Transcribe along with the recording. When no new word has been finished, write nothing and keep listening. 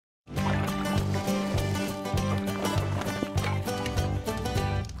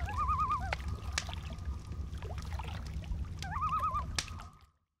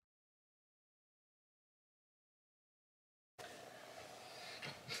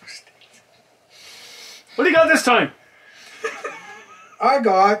What do you got this time? I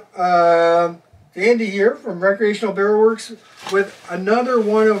got Andy here from Recreational Barrel Works with another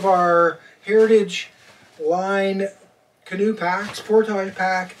one of our Heritage line canoe packs, portage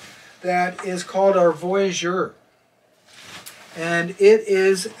pack, that is called our Voyageur. And it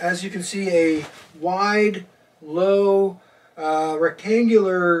is, as you can see, a wide, low,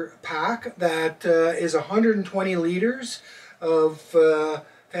 rectangular pack that is 120 liters of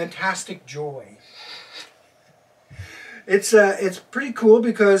fantastic joy. It's pretty cool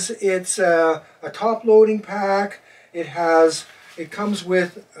because it's a top-loading pack. It comes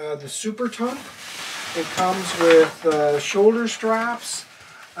with the Super Tump. It comes with shoulder straps,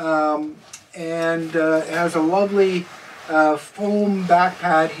 and it has a lovely foam back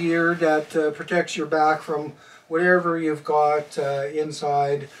pad here that protects your back from whatever you've got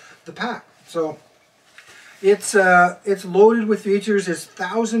inside the pack. So it's loaded with features. It's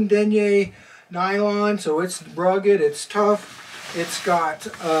 1000 Denier Nylon, so it's rugged, it's tough. It's got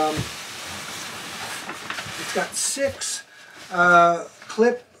 6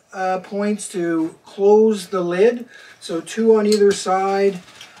 clip points to close the lid, so 2 on either side,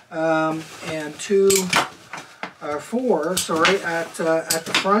 and 4 at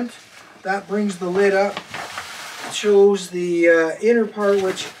the front. That brings the lid up. It shows the inner part,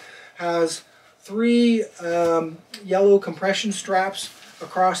 which has 3 yellow compression straps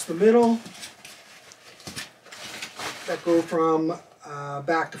across the middle that go from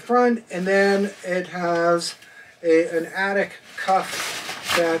back to front, and then it has an attic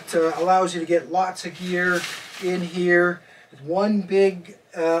cuff that allows you to get lots of gear in here. It's one big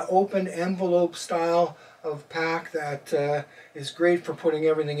open envelope style of pack that is great for putting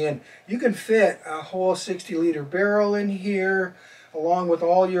everything in. You can fit a whole 60-liter barrel in here along with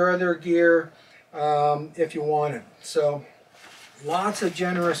all your other gear if you want it. So lots of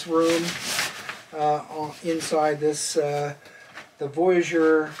generous room inside this the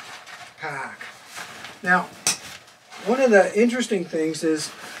Voyageur pack. Now, one of the interesting things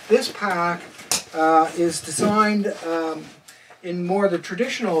is this pack is designed in more the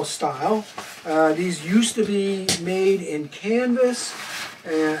traditional style. These used to be made in canvas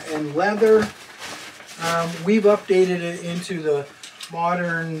and leather. We've updated it into the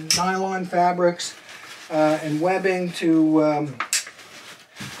modern nylon fabrics and webbing to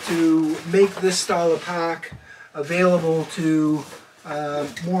make this style of pack available to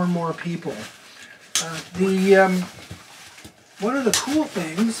more and more people. One of the cool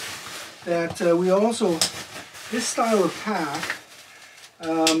things that this style of pack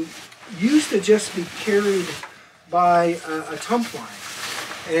used to just be carried by a tumpline,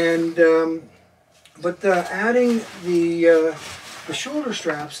 and but adding the shoulder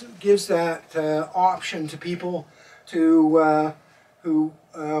straps gives that option to people to who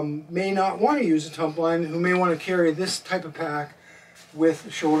may not want to use a tumpline, who may want to carry this type of pack with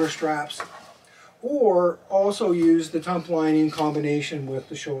shoulder straps, or also use the tumpline in combination with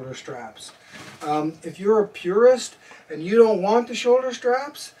the shoulder straps. If you're a purist and you don't want the shoulder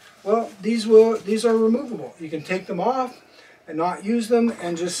straps, well, these are removable. You can take them off and not use them,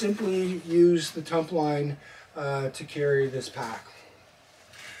 and just simply use the tumpline to carry this pack.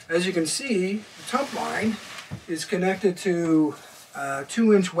 As you can see, the tumpline is connected to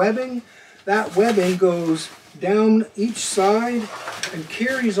 2-inch webbing. That webbing goes down each side and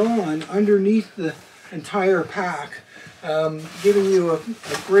carries on underneath the entire pack, giving you a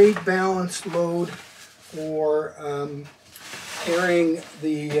great balanced load for carrying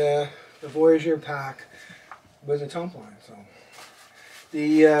the Voyageur pack with a tumpline. So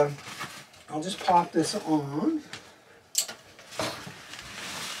I'll just pop this on.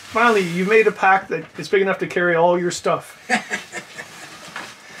 Finally, you made a pack that is big enough to carry all your stuff.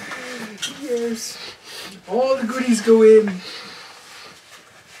 Yes, all the goodies go in.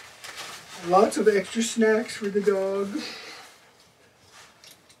 Lots of extra snacks for the dog.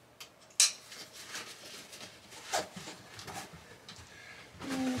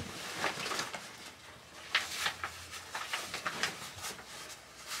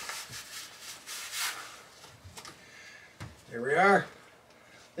 There we are.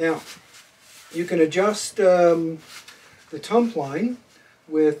 Now, you can adjust the tumpline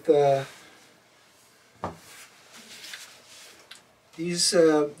with these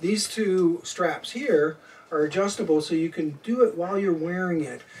 2 straps here are adjustable, so you can do it while you're wearing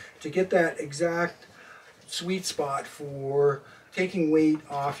it to get that exact sweet spot for taking weight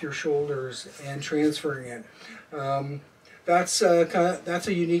off your shoulders and transferring it. That's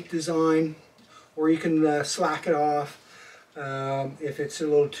a unique design, or you can slack it off if it's a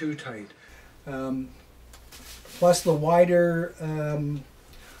little too tight. Plus the wider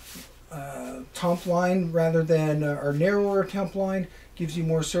tump line rather than our narrower tump line. Gives you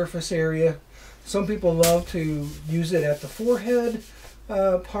more surface area. Some people love to use it at the forehead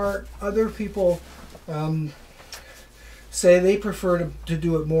part. Other people say they prefer to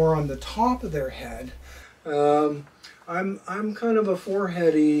do it more on the top of their head. I'm kind of a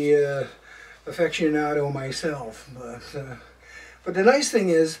foreheady aficionado myself, but the nice thing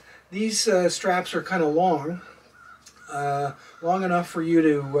is these straps are kind of long enough for you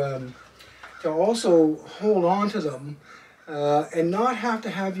to also hold on to them and not have to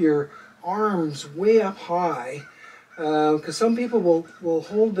have your arms way up high, because some people will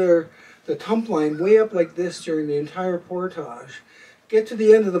hold the tump line way up like this during the entire portage. Get to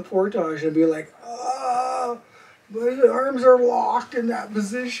the end of the portage and be like, ah, my arms are locked in that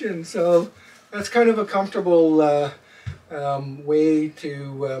position. So that's kind of a comfortable way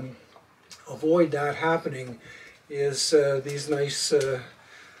to avoid that happening, is these nice,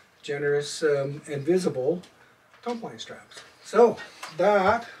 generous, and visible tump line straps. So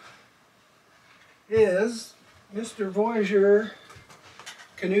that is Mr. Voyageur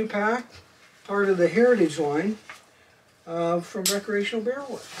Canoe Pack, part of the Heritage line from Recreational Bear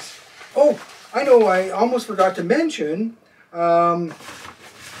Works. Oh, I know, I almost forgot to mention,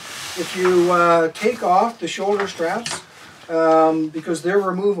 if you take off the shoulder straps, because they're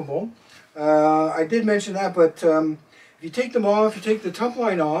removable, I did mention that, but if you take them off, you take the tump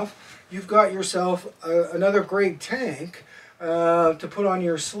line off, you've got yourself another great tank to put on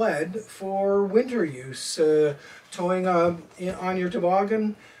your sled for winter use, towing on your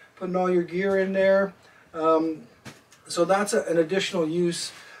toboggan, putting all your gear in there. So that's an additional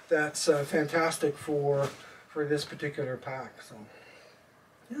use that's fantastic for this particular pack. So,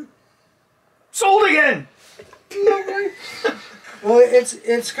 yeah. Sold again. Well,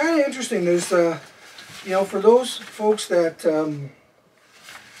 it's kind of interesting. There's you know, for those folks that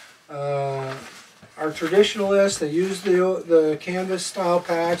are traditionalists, they use the canvas style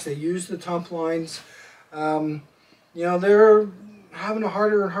packs, they use the tump lines. You know, they're having a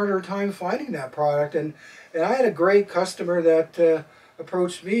harder and harder time finding that product. And I had a great customer that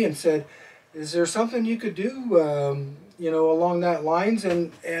approached me and said, "Is there something you could do, you know, along that lines?"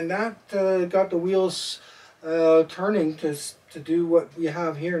 And that got the wheels turning to do what we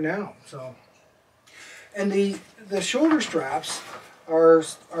have here now. So, and the shoulder straps are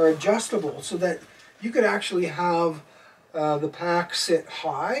adjustable so that you could actually have the pack sit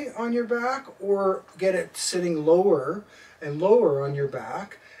high on your back, or get it sitting lower and lower on your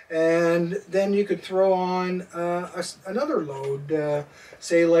back, and then you could throw on another load,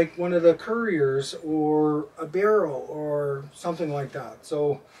 say like one of the couriers or a barrel or something like that.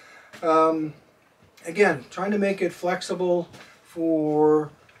 So again, trying to make it flexible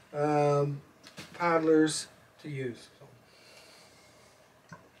for paddlers to use.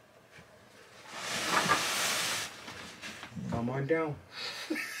 Come on down.